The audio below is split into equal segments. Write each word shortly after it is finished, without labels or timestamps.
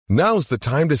Now's the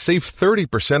time to save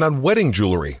 30% on wedding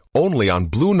jewelry, only on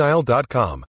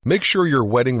BlueNile.com. Make sure your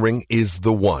wedding ring is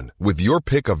the one with your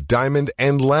pick of diamond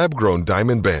and lab-grown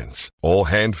diamond bands, all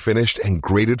hand-finished and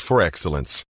graded for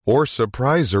excellence. Or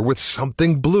surprise her with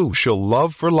something blue she'll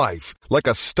love for life, like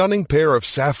a stunning pair of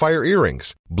sapphire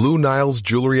earrings. Blue Nile's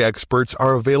jewelry experts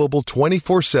are available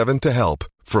 24/7 to help,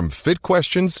 from fit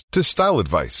questions to style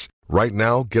advice. Right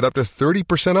now, get up to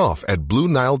 30% off at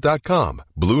BlueNile.com.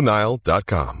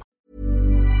 BlueNile.com.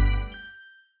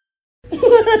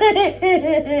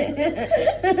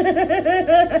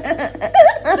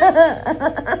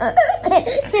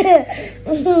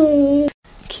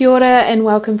 Kia ora and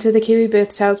welcome to the Kiwi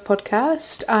Birth Tales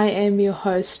podcast. I am your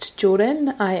host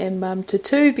Jordan. I am mum to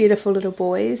two beautiful little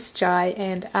boys, Jai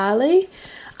and Ali.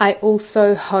 I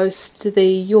also host the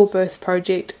Your Birth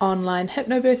Project online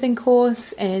hypnobirthing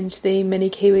course and the Mini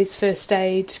Kiwis First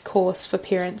Aid course for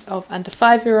parents of under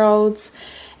 5-year-olds.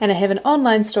 And I have an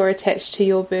online store attached to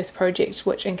Your Birth Project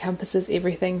which encompasses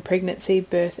everything pregnancy,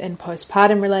 birth and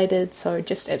postpartum related. So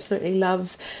just absolutely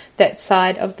love that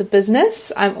side of the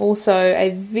business. I'm also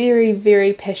a very,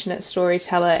 very passionate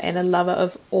storyteller and a lover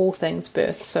of all things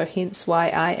birth. So hence why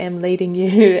I am leading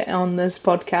you on this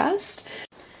podcast.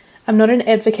 I'm not an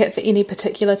advocate for any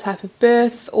particular type of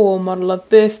birth or model of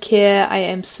birth care. I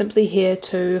am simply here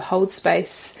to hold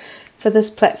space for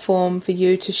this platform for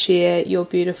you to share your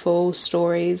beautiful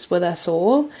stories with us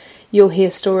all. You'll hear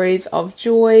stories of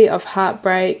joy, of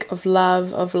heartbreak, of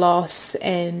love, of loss,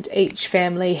 and each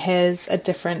family has a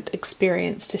different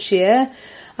experience to share.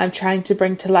 I'm trying to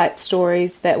bring to light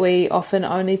stories that we often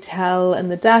only tell in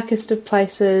the darkest of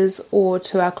places or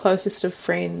to our closest of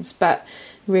friends, but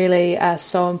really are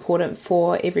so important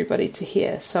for everybody to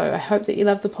hear. So I hope that you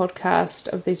love the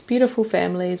podcast of these beautiful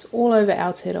families all over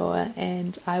Aotearoa,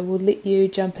 and I will let you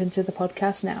jump into the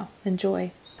podcast now. Enjoy.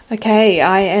 Okay,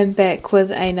 I am back with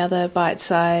another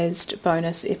bite-sized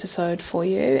bonus episode for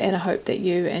you, and I hope that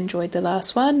you enjoyed the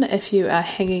last one. If you are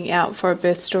hanging out for a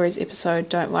Birth Stories episode,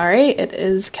 don't worry, it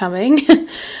is coming.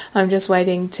 I'm just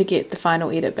waiting to get the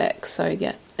final edit back, so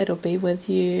yeah, it'll be with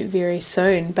you very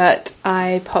soon. But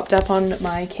I popped up on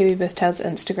my Kiwi Birth Tales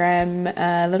Instagram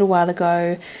a little while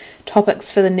ago topics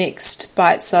for the next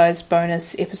bite-sized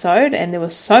bonus episode, and there were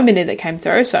so many that came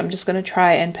through, so I'm just going to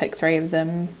try and pick 3 of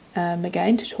them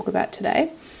again to talk about today.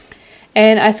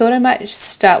 And I thought I might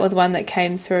start with one that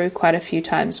came through quite a few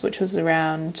times, which was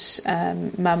around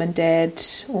mum and dad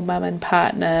or mum and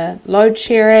partner load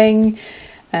sharing.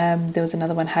 There was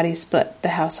another one, how do you split the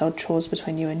household chores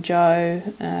between you and Joe,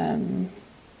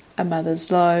 a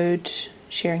mother's load,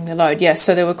 sharing the load. Yeah,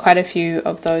 so there were quite a few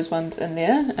of those ones in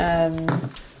there.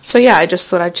 So yeah, I just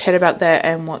thought I'd chat about that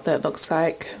and what that looks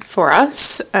like for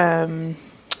us.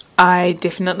 I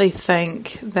definitely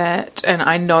think that, and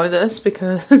I know this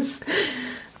because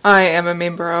I am a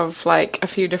member of like a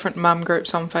few different mum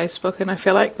groups on Facebook, and I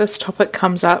feel like this topic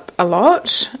comes up a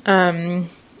lot.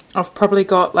 I've probably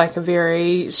got like a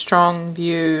very strong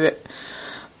view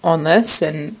on this,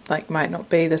 and like might not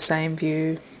be the same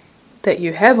view that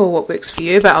you have or what works for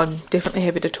you, but I'm definitely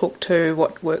happy to talk to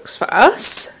what works for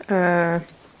us.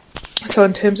 So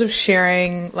in terms of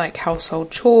sharing like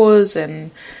household chores and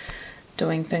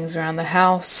doing things around the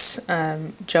house,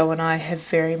 Joe and I have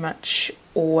very much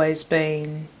always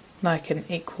been like an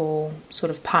equal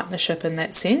sort of partnership in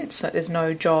that sense. Like there's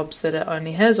no jobs that are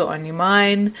only his or only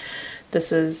mine.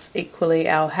 This is equally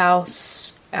our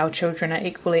house. Our children are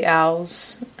equally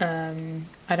ours.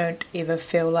 I don't ever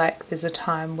feel like there's a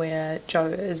time where Joe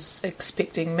is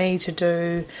expecting me to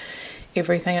do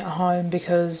everything at home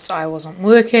because I wasn't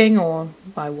working, or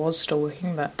I was still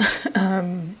working, but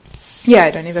yeah,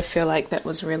 I don't ever feel like that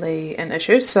was really an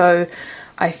issue. So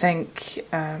I think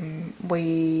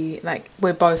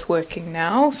we're both working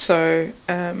now, so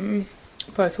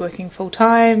both working full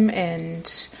time,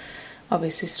 and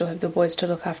obviously still have the boys to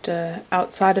look after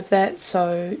outside of that.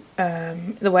 So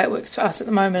the way it works for us at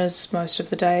the moment is most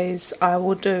of the days I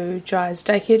will do Jai's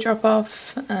daycare drop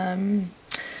off.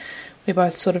 We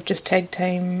both sort of just tag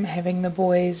team having the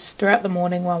boys throughout the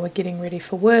morning while we're getting ready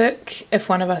for work. If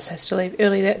one of us has to leave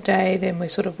early that day, then we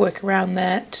sort of work around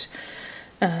that.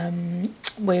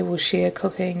 We will share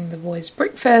cooking the boys'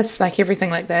 breakfast, like everything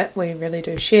like that. We really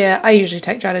do share. I usually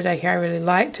take Jai to daycare. I really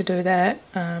like to do that.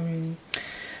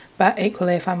 But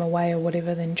equally, if I'm away or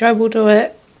whatever, then Joe will do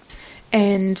it.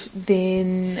 And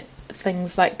then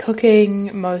things like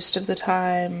cooking, most of the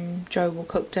time Joe will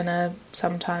cook dinner.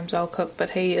 Sometimes I'll cook,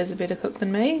 but he is a better cook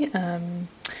than me.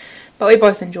 But we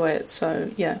both enjoy it, so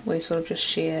yeah, we sort of just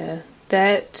share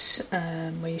that.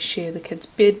 We share the kids'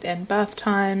 bed and bath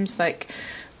times. Like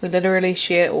we literally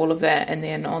share all of that, and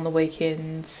then on the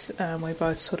weekends we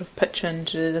both sort of pitch in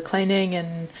to do the cleaning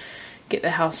and get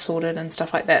the house sorted and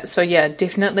stuff like that. So yeah,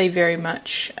 definitely very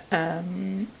much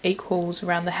equals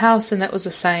around the house, and that was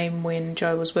the same when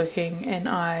Joe was working and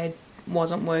I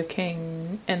wasn't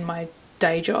working in my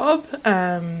day job.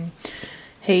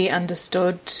 He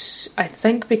understood, I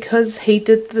think because he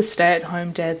did the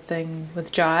stay-at-home dad thing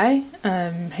with Jai,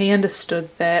 he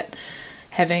understood that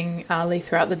having Ali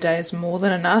throughout the day is more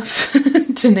than enough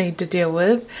to need to deal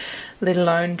with, let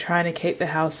alone trying to keep the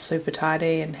house super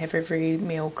tidy and have every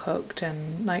meal cooked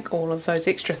and like all of those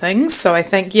extra things. So I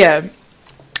think, yeah,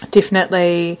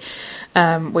 definitely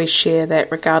we share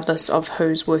that regardless of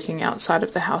who's working outside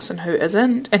of the house and who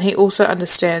isn't. And he also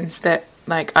understands that,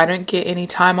 like, I don't get any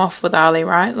time off with Ali,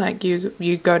 right? Like,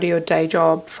 you go to your day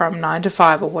job from 9 to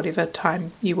 5 or whatever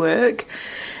time you work,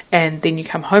 and then you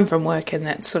come home from work and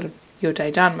that's sort of your day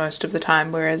done most of the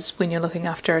time. Whereas when you're looking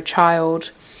after a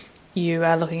child, you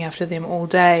are looking after them all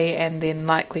day and then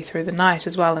likely through the night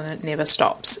as well, and it never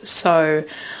stops. So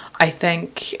I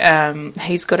think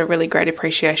he's got a really great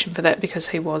appreciation for that, because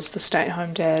he was the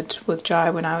stay-at-home dad with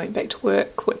Jai when I went back to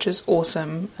work, which is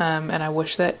awesome. And I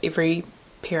wish that every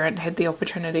parent had the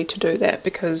opportunity to do that,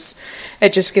 because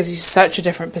it just gives you such a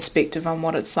different perspective on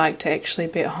what it's like to actually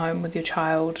be at home with your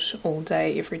child all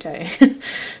day, every day.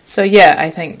 So yeah,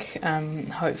 I think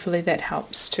hopefully that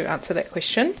helps to answer that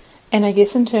question. And I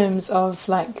guess in terms of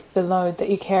like the load that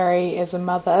you carry as a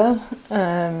mother,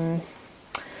 God,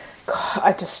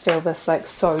 I just feel this like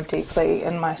so deeply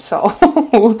in my soul.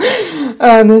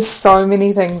 There's so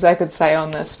many things I could say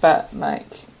on this, but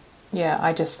like, yeah,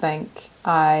 I just think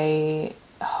I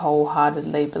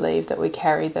wholeheartedly believe that we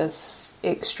carry this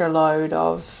extra load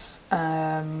of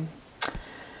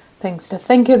things to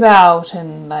think about,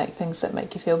 and like things that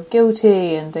make you feel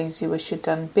guilty and things you wish you'd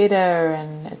done better,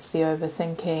 and it's the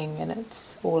overthinking and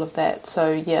it's all of that.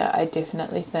 So yeah, I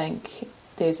definitely think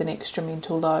there's an extra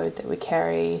mental load that we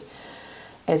carry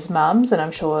as mums, and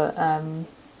I'm sure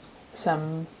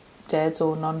some dads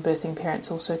or non-birthing parents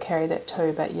also carry that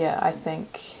too. But yeah, I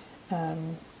think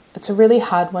it's a really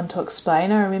hard one to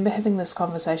explain. I remember having this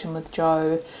conversation with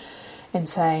Joe and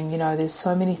saying, you know, there's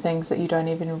so many things that you don't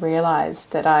even realise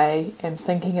that I am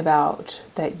thinking about,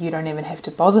 that you don't even have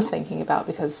to bother thinking about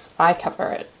because I cover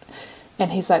it.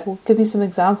 And he's like, well, give me some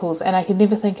examples. And I can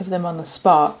never think of them on the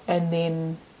spot. And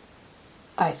then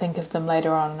I think of them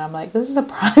later on and I'm like, this is a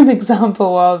prime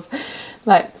example of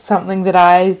like something that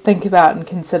I think about and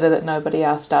consider that nobody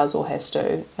else does or has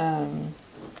to.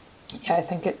 Yeah, I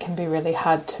think it can be really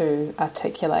hard to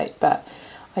articulate, but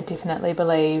I definitely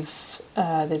believe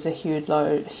there's a huge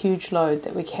load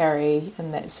that we carry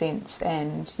in that sense,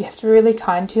 and you have to be really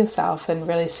kind to yourself and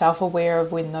really self-aware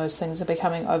of when those things are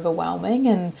becoming overwhelming.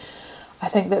 And I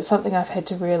think that's something I've had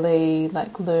to really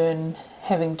like learn,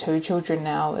 having 2 children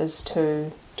now, is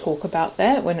to talk about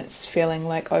that when it's feeling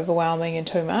like overwhelming and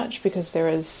too much, because there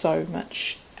is so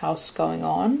much else going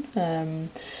on.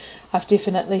 I've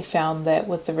definitely found that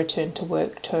with the return to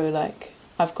work too, like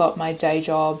I've got my day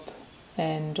job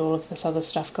and all of this other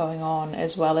stuff going on,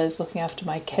 as well as looking after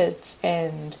my kids,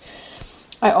 and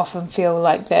I often feel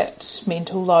like that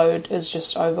mental load is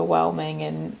just overwhelming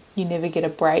and you never get a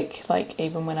break. Like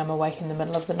even when I'm awake in the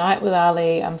middle of the night with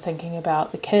Ali, I'm thinking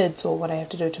about the kids or what I have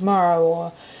to do tomorrow,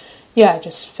 or yeah, I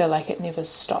just feel like it never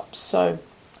stops. So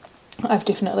I've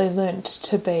definitely learnt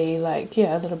to be like,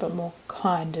 yeah, a little bit more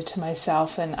kinder to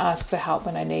myself and ask for help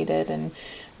when I need it, and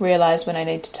realise when I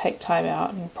need to take time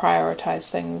out and prioritise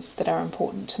things that are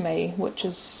important to me, which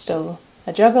is still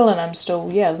a juggle and I'm still,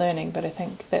 learning, but I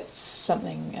think that's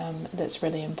something that's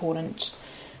really important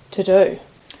to do.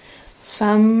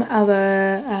 Some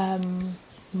other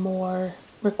more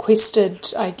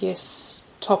requested, I guess,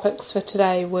 topics for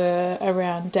today were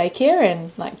around daycare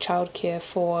and like childcare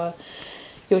for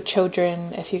your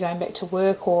children if you're going back to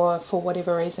work, or for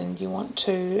whatever reason you want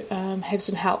to have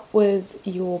some help with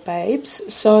your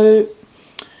babes. So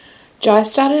Jai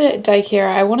started at daycare,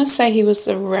 I want to say he was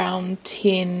around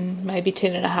 10, maybe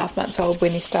 10 and a half months old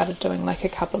when he started doing like a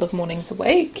couple of mornings a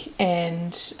week,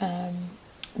 and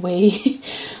we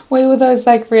were those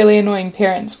like really annoying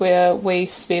parents where we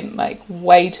spent like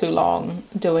way too long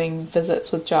doing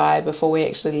visits with Jai before we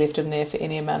actually left him there for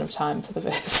any amount of time for the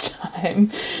first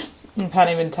time. I can't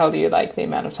even tell you like the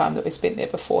amount of time that we spent there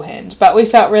beforehand, but we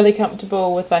felt really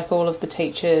comfortable with like all of the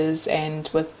teachers and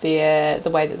with the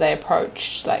way that they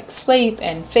approached like sleep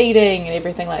and feeding and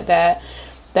everything like that.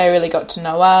 They really got to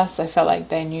know us. I felt like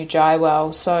they knew Jai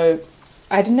well, so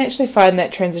I didn't actually find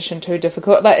that transition too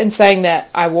difficult. Like, in saying that,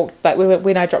 I walked, like,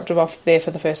 when I dropped him off there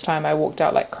for the first time, I walked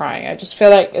out, like, crying. I just feel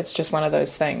like it's just one of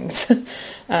those things.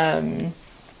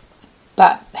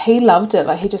 But he loved it.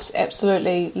 Like, he just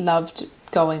absolutely loved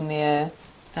going there.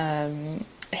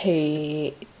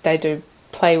 They do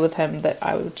play with him that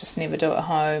I would just never do at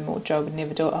home, or Joe would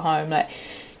never do at home. Like,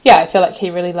 yeah, I feel like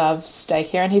he really loves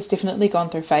daycare, and he's definitely gone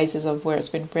through phases of where it's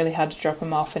been really hard to drop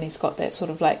him off, and he's got that sort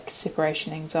of like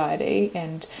separation anxiety.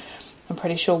 And I'm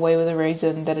pretty sure we were the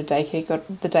reason that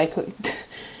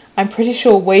I'm pretty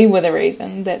sure we were the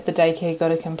reason that the daycare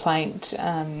got a complaint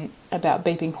about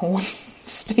beeping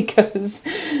horns, because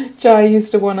Jai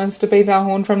used to want us to beep our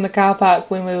horn from the car park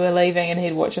when we were leaving, and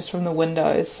he'd watch us from the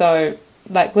window. So,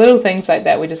 like, little things like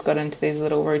that, we just got into these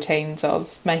little routines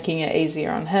of making it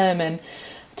easier on him. And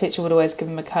teacher would always give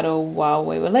him a cuddle while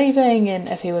we were leaving, and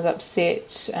if he was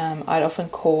upset, I'd often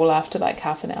call after like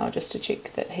half an hour just to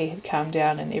check that he had calmed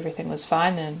down and everything was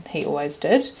fine, and he always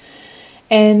did.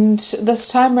 And this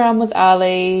time around with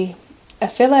Ali, I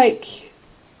feel like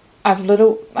I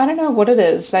don't know what it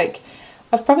is, like,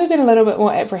 I've probably been a little bit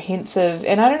more apprehensive,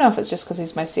 and I don't know if it's just because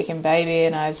he's my second baby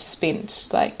and I've spent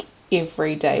like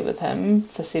every day with him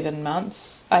for 7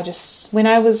 months. When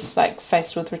I was like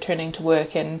faced with returning to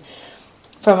work, and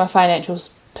from a financial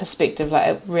perspective, like,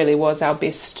 it really was our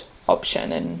best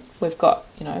option, and we've got,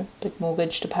 you know, big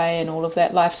mortgage to pay and all of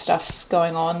that life stuff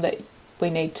going on that we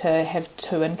need to have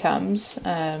 2 incomes.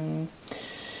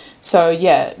 So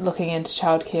yeah, looking into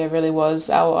childcare really was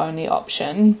our only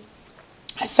option.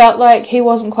 I felt like he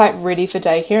wasn't quite ready for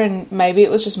daycare, and maybe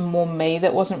it was just more me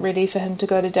that wasn't ready for him to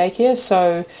go to daycare.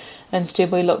 So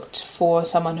instead we looked for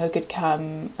someone who could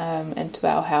come into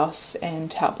our house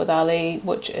and help with Ali,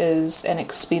 which is an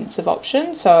expensive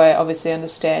option. So I obviously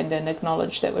understand and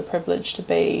acknowledge that we're privileged to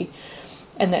be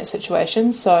in that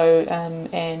situation. So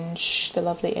Ange, the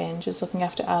lovely Ange, is looking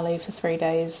after Ali for 3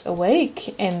 days a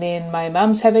week, and then my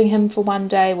mum's having him for 1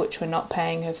 day, which we're not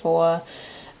paying her for,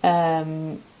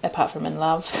 apart from in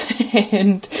love,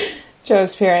 and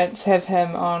Joe's parents have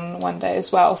him on 1 day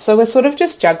as well. So we're sort of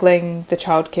just juggling the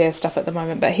childcare stuff at the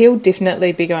moment, but he'll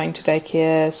definitely be going to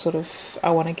daycare. Sort of,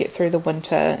 I want to get through the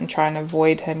winter and try and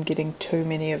avoid him getting too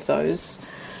many of those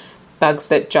bugs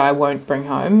that Jai won't bring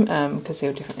home, because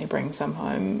he'll definitely bring some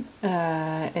home,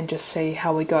 and just see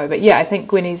how we go. But yeah, I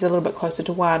think when he's a little bit closer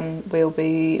to 1, we'll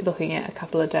be looking at a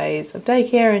couple of days of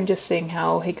daycare and just seeing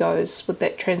how he goes with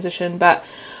that transition. But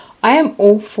I am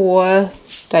all for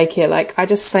daycare. Like, I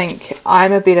just think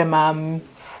I'm a better mum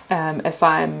if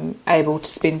I'm able to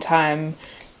spend time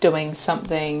doing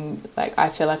something like I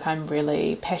feel like I'm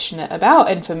really passionate about,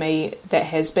 and for me that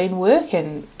has been work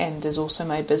and is also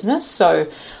my business. So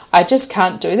I just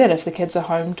can't do that if the kids are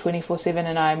home 24/7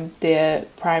 and I'm their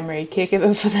primary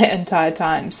caregiver for that entire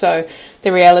time. So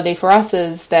the reality for us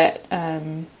is that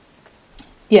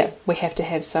we have to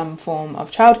have some form of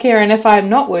childcare, and if I'm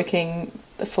not working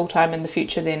full-time in the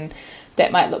future, then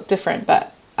that might look different,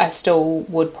 but I still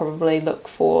would probably look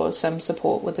for some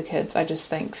support with the kids. I just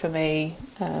think for me,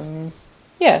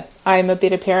 I'm a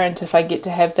better parent if I get to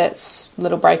have that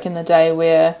little break in the day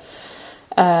where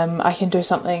I can do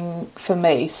something for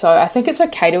me. So I think it's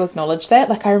okay to acknowledge that.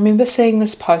 Like, I remember seeing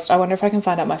this post, I wonder if I can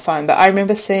find out my phone, but I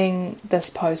remember seeing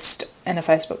this post in a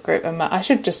Facebook group, and I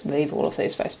should just leave all of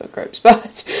these Facebook groups,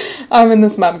 but I'm in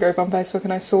this mum group on Facebook,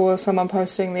 and I saw someone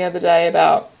posting the other day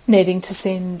about needing to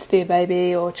send their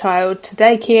baby or child to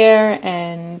daycare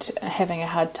and having a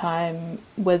hard time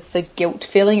with the guilt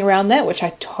feeling around that, which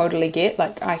I totally get.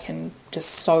 Like, I can just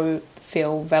so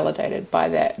feel validated by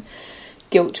that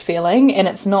guilt feeling, and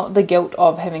it's not the guilt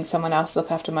of having someone else look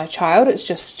after my child, it's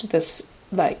just this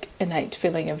like innate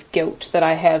feeling of guilt that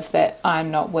I have that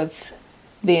I'm not with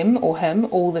them or him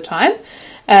all the time.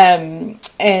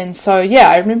 And so yeah,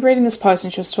 I remember reading this post,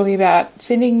 and she was talking about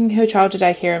sending her child to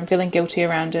daycare and feeling guilty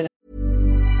around it.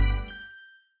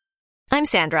 I'm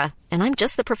Sandra, and I'm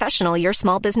just the professional your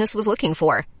small business was looking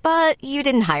for. But you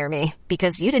didn't hire me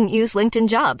because you didn't use LinkedIn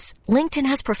Jobs. LinkedIn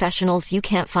has professionals you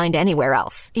can't find anywhere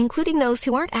else, including those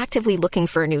who aren't actively looking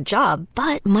for a new job,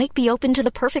 but might be open to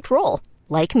the perfect role,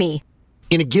 like me.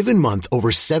 In a given month, over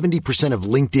 70% of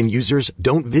LinkedIn users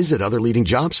don't visit other leading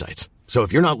job sites. So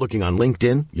if you're not looking on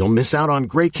LinkedIn, you'll miss out on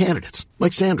great candidates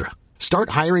like Sandra.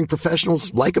 Start hiring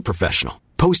professionals like a professional.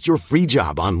 Post your free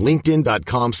job on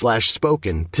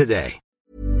linkedin.com/spoken today.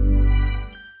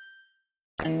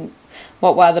 And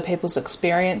what were other people's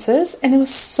experiences? And there were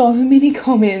so many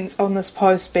comments on this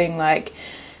post being like,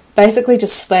 basically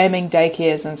just slamming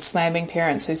daycares and slamming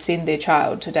parents who send their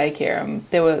child to daycare. And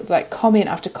there were like comment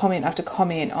after comment after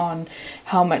comment on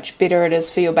how much better it is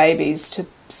for your babies to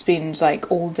spend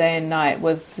like all day and night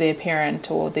with their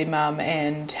parent or their mum,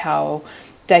 and how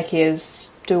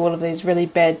daycares do all of these really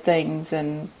bad things,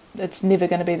 and it's never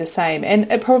going to be the same.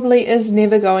 And it probably is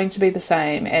never going to be the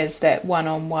same as that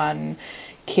one-on-one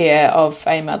care of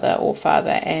a mother or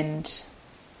father and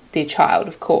their child,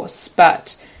 of course,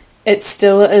 but it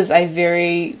still is a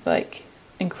very like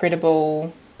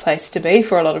incredible place to be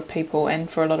for a lot of people and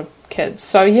for a lot of kids.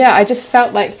 So yeah, I just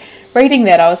felt like reading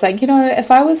that, I was like,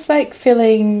 if I was like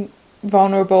feeling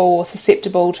vulnerable or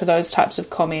susceptible to those types of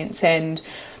comments, and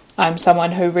I'm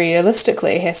someone who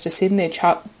realistically has to send their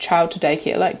child to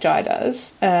daycare like Jai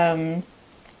does, and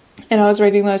I was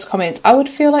reading those comments, I would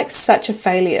feel like such a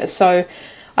failure. So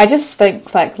I just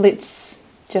think like, let's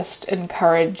just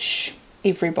encourage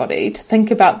everybody to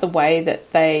think about the way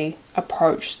that they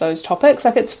approach those topics.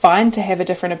 Like, it's fine to have a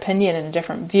different opinion and a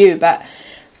different view, but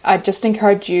I just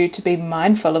encourage you to be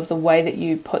mindful of the way that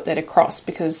you put that across,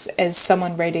 because as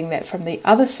someone reading that from the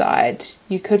other side,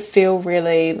 you could feel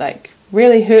really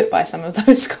hurt by some of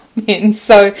those comments.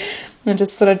 So I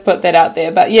just thought I'd put that out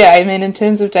there. But yeah, I mean, in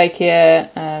terms of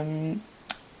daycare,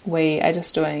 we are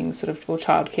just doing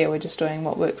childcare, we're just doing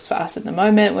what works for us at the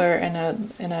moment. We're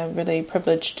in a really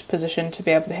privileged position to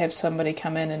be able to have somebody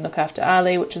come in and look after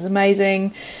Ali, which is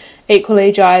amazing.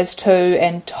 Equally, Jai's too,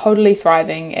 and totally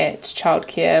thriving at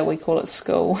childcare. We call it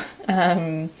school.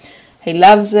 He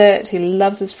loves it. He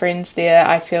loves his friends there.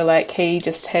 I feel like he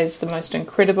just has the most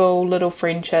incredible little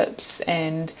friendships,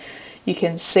 and you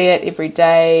can see it every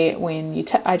day when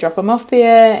I drop him off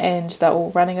there, and they're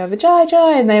all running over Jai,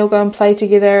 and they all go and play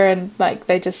together, and like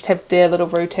they just have their little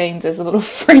routines as a little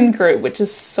friend group, which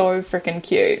is so freaking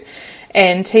cute.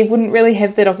 And he wouldn't really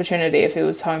have that opportunity if he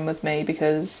was home with me,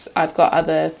 because I've got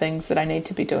other things that I need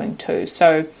to be doing too.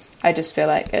 So I just feel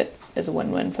like it is a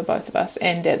win-win for both of us.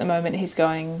 And at the moment he's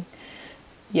going,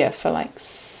 for like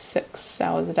 6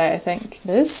 hours a day, I think it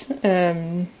is.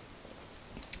 And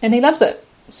he loves it.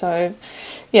 So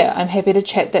yeah, I'm happy to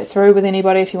chat that through with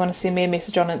anybody. If you want to send me a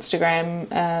message on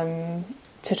Instagram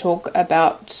to talk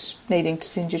about needing to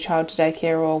send your child to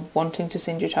daycare or wanting to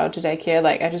send your child to daycare,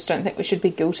 like I just don't think we should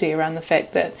be guilty around the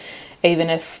fact that even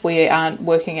if we aren't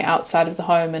working outside of the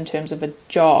home in terms of a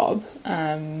job,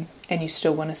 and you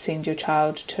still want to send your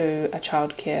child to a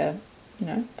childcare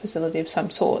facility of some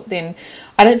sort, then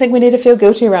I don't think we need to feel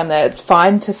guilty around that. It's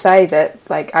fine to say that,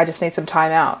 like, I just need some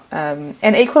time out.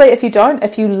 And equally,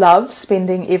 if you love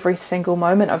spending every single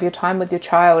moment of your time with your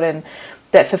child and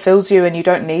that fulfills you and you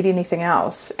don't need anything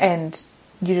else and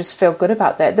you just feel good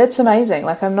about that, that's amazing.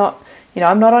 Like, I'm not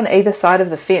on either side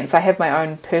of the fence. I have my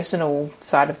own personal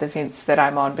side of the fence that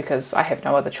I'm on because I have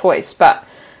no other choice, but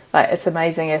like, it's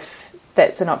amazing if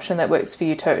that's an option that works for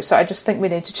you too. So I just think we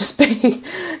need to just be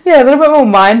a little bit more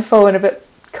mindful and a bit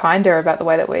kinder about the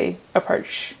way that we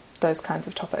approach those kinds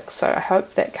of topics. So I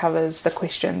hope that covers the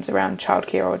questions around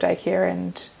childcare or daycare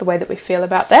and the way that we feel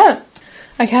about that.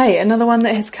 Okay, another one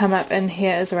that has come up in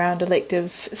here is around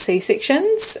elective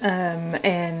C-sections,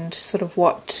 and sort of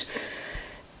what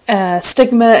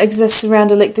stigma exists around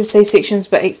elective C-sections,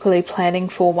 but equally planning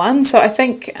for one. So I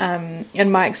think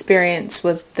in my experience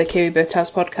with the Kiwi Birth Tales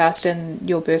podcast and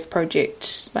Your Birth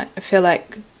Project, I feel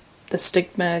like the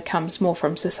stigma comes more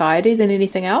from society than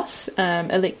anything else.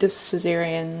 Elective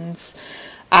caesareans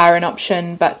are an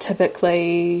option, but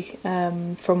typically,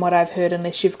 from what I've heard,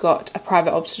 unless you've got a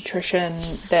private obstetrician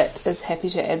that is happy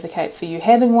to advocate for you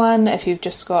having one, if you've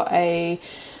just got a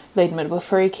lead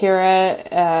midwifery carer,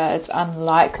 it's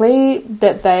unlikely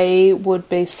that they would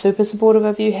be super supportive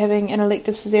of you having an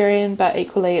elective caesarean, but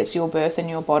equally it's your birth and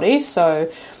your body, so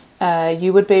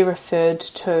you would be referred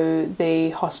to the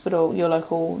hospital, your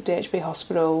local DHB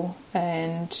hospital,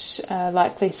 and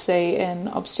likely see an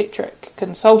obstetric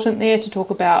consultant there to talk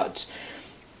about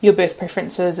your birth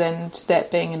preferences, and that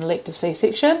being an elective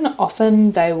C-section.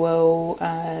 Often they will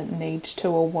need to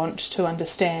or want to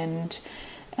understand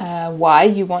why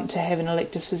you want to have an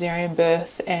elective caesarean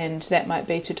birth, and that might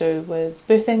be to do with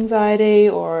birth anxiety,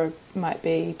 or it might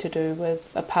be to do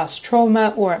with a past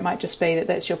trauma, or it might just be that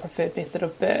that's your preferred method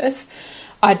of birth.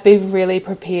 I'd be really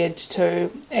prepared to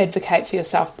advocate for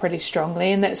yourself pretty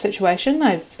strongly in that situation.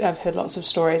 I've heard lots of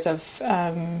stories of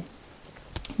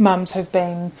mums who've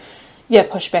been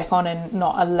pushed back on and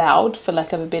not allowed, for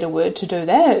lack of a better word, to do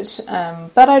that.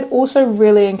 But I'd also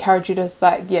really encourage you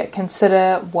to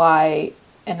consider why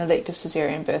an elective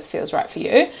caesarean birth feels right for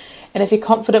you. And if you're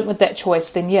confident with that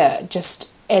choice, then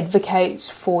just advocate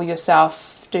for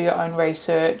yourself do your own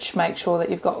research, make sure that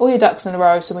you've got all your ducks in a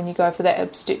row so when you go for that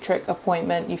obstetric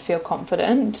appointment you feel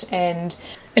confident, and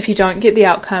if you don't get the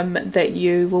outcome that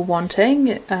you were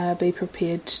wanting, be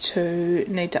prepared to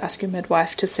need to ask your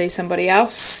midwife to see somebody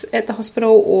else at the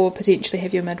hospital, or potentially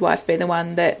have your midwife be the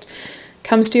one that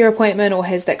comes to your appointment or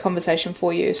has that conversation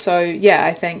for you. So yeah,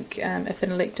 I think if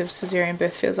an elective caesarean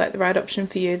birth feels like the right option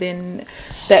for you, then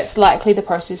that's likely the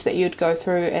process that you'd go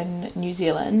through in New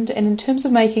Zealand. And in terms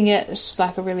of making it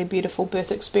like a really beautiful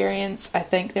birth experience, I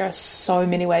think there are so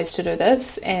many ways to do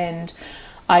this, and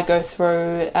I go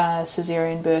through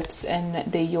caesarean births in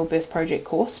the Your Birth Project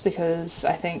course, because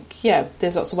I think,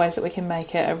 there's lots of ways that we can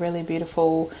make it a really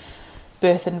beautiful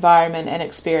birth environment and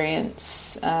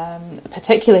experience,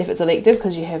 particularly if it's elective,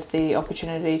 because you have the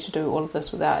opportunity to do all of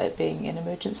this without it being an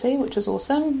emergency, which is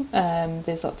awesome.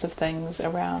 There's lots of things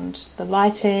around the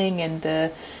lighting and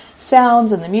the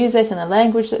sounds and the music and the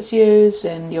language that's used,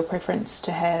 and your preference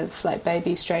to have like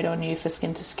baby straight on you for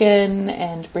skin to skin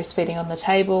and breastfeeding on the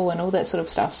table and all that sort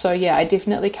of stuff. So yeah, I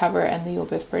definitely cover it in the Your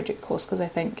Birth Project course, because I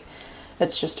think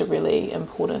it's just a really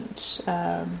important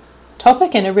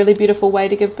topic and a really beautiful way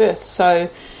to give birth. So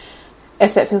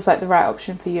if that feels like the right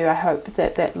option for you, I hope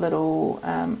that that little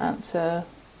answer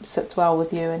sits well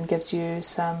with you and gives you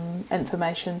some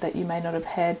information that you may not have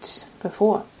had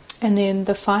before. And then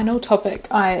the final topic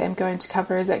I am going to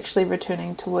cover is actually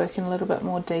returning to work in a little bit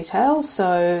more detail.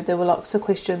 So there were lots of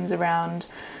questions around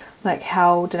like,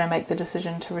 how did I make the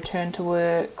decision to return to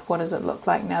work? What does it look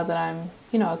like now that I'm,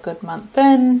 a good month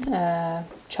in,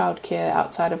 childcare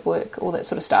outside of work, all that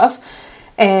sort of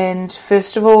stuff. And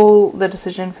first of all, the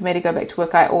decision for me to go back to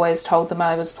work, I always told them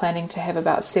I was planning to have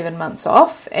about 7 months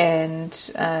off, and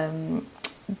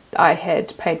I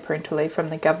had paid parental leave from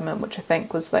the government, which I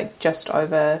think was like just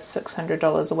over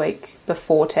 $600 a week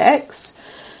before tax.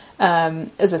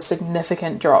 Is a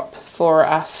significant drop for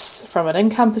us from an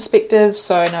income perspective.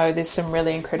 So I know there's some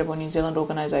really incredible New Zealand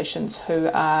organisations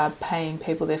who are paying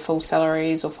people their full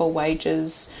salaries or full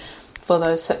wages for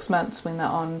those 6 months when they're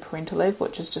on parental leave,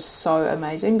 which is just so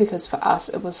amazing, because for us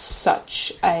it was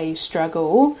such a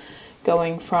struggle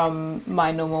going from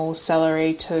my normal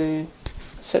salary to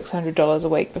 $600 a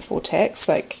week before tax.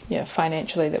 Like,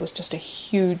 financially that was just a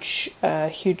huge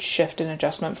shift and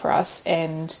adjustment for us,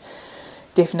 and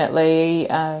definitely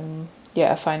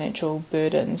a financial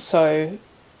burden. So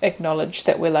acknowledge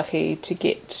that we're lucky to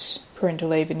get parental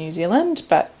leave in New Zealand,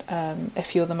 but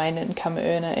if you're the main income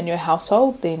earner in your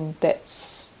household, then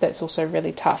that's also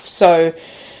really tough. So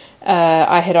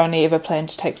I had only ever planned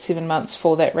to take 7 months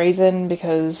for that reason,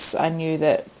 because I knew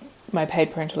that my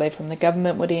paid parental leave from the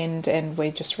government would end, and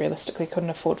we just realistically couldn't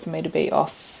afford for me to be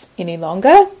off any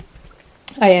longer.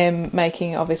 I am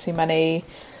making obviously money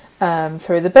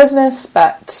through the business,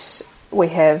 but we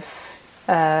have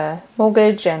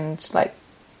mortgage and like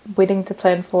wedding to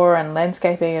plan for and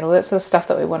landscaping and all that sort of stuff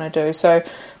that we want to do. So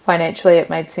financially it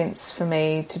made sense for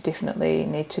me to definitely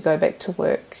need to go back to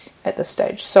work at this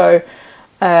stage. So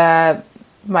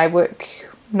my work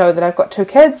know that I've got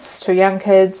 2 young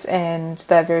kids, and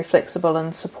they're very flexible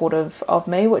and supportive of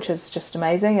me, which is just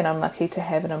amazing, and I'm lucky to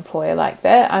have an employer like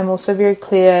that. I'm also very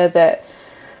clear that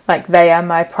like they are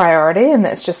my priority, and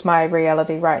that's just my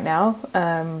reality right now.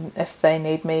 If they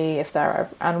need me, if they're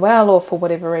unwell or for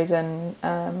whatever reason,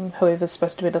 whoever's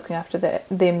supposed to be looking after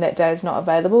them that day is not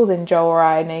available, then Joe or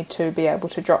I need to be able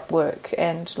to drop work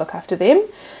and look after them.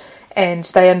 And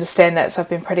they understand that, so I've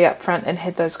been pretty upfront and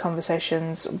had those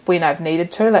conversations when I've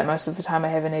needed to. Like most of the time I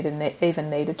haven't even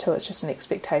needed to, it's just an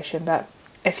expectation. But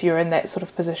if you're in that sort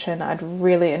of position, I'd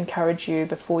really encourage you,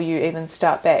 before you even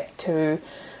start back, to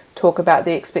talk about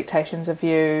the expectations of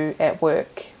you at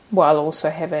work while also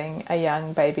having a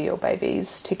young baby or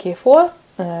babies to care for.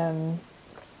 So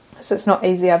it's not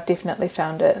easy. I've definitely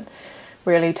found it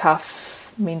really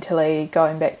tough mentally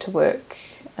going back to work.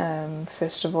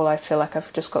 First of all, I feel like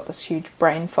I've just got this huge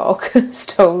brain fog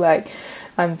still. Like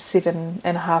I'm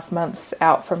 7.5 months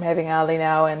out from having Ali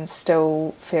now, and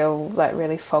still feel like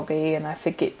really foggy, and I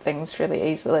forget things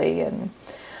really easily, and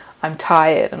I'm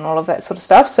tired and all of that sort of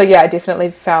stuff. So yeah, I definitely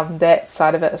found that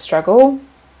side of it a struggle.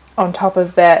 On top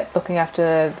of that, looking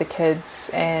after the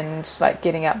kids and like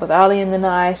getting up with Ali in the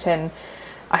night, and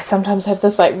I sometimes have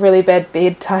this like really bad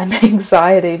bedtime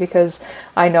anxiety, because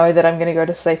I know that I'm going to go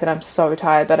to sleep and I'm so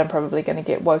tired, but I'm probably going to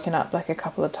get woken up like a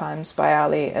couple of times by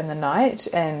Ali in the night.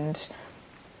 And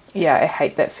yeah, I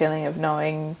hate that feeling of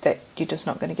knowing that you're just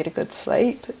not going to get a good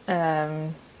sleep,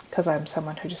 because I'm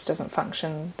someone who just doesn't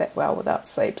function that well without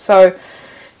sleep. So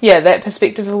yeah, that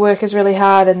perspective of work is really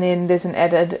hard. And then there's an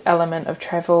added element of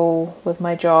travel with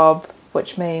my job,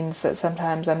 which means that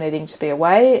sometimes I'm needing to be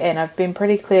away, and I've been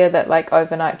pretty clear that like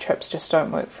overnight trips just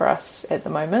don't work for us at the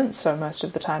moment, so most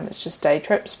of the time it's just day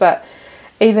trips. But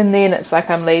even then it's like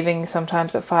I'm leaving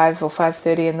sometimes at 5 or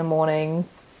 5:30 in the morning,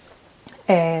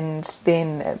 and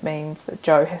then it means that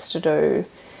Joe has to do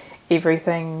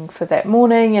everything for that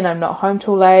morning, and I'm not home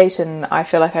till late, and I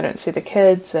feel like I don't see the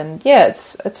kids, and yeah,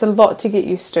 it's a lot to get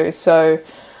used to. So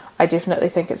I definitely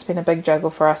think it's been a big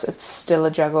juggle for us. It's still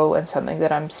a juggle and something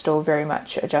that I'm still very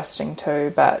much adjusting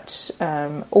to, but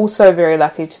also very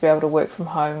lucky to be able to work from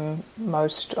home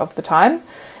most of the time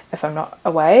if I'm not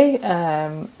away,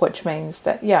 which means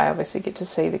that, yeah, I obviously get to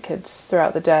see the kids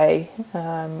throughout the day,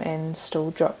 and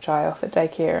still drop Jai off at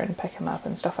daycare and pick him up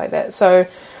and stuff like that. So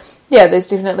yeah, there's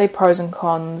definitely pros and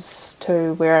cons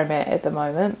to where I'm at the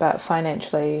moment, but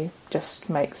financially just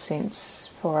makes sense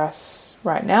for us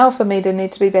right now for me to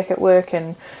need to be back at work,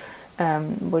 and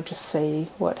we'll just see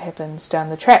what happens down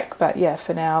the track. But yeah,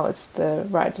 for now it's the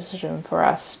right decision for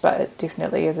us, but it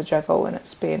definitely is a juggle, and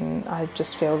I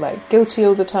just feel like guilty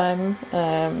all the time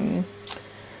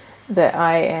that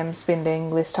I am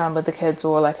spending less time with the kids,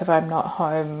 or like if I'm not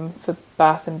home for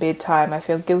bath and bedtime I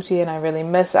feel guilty, and I really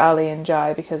miss Ali and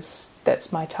Jai because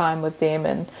that's my time with them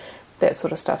and that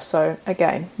sort of stuff. So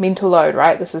again, mental load,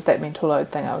 right? This is that mental load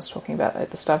thing I was talking about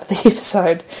at the start of the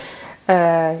episode.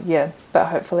 Yeah, but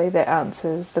hopefully that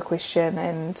answers the question,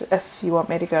 and if you want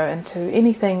me to go into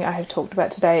anything I have talked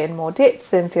about today in more depth,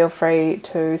 then feel free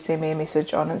to send me a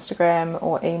message on Instagram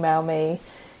or email me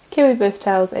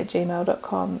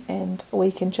kiwibirthtales@gmail.com, and we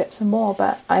can chat some more.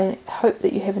 But I hope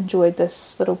that you have enjoyed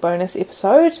this little bonus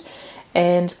episode,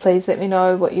 and please let me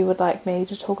know what you would like me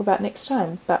to talk about next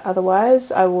time. But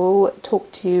otherwise, I will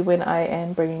talk to you when I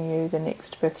am bringing you the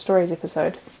next Birth Stories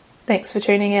episode. Thanks for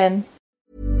tuning in.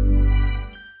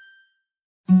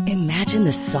 Imagine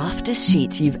the softest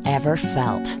sheets you've ever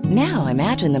felt. Now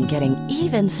imagine them getting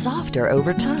even softer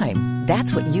over time.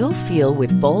 That's what you'll feel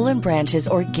with Boll & Branch's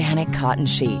organic cotton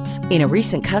sheets. In a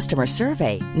recent customer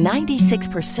survey,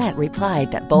 96%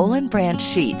 replied that Boll & Branch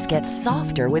sheets get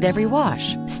softer with every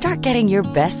wash. Start getting your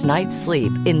best night's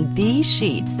sleep in these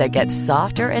sheets that get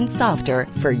softer and softer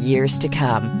for years to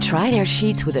come. Try their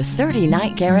sheets with a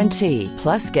 30-night guarantee.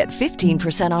 Plus, get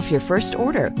 15% off your first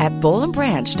order at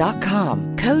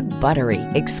bollandbranch.com. Code BUTTERY.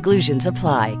 Exclusions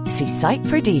apply. See site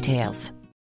for details.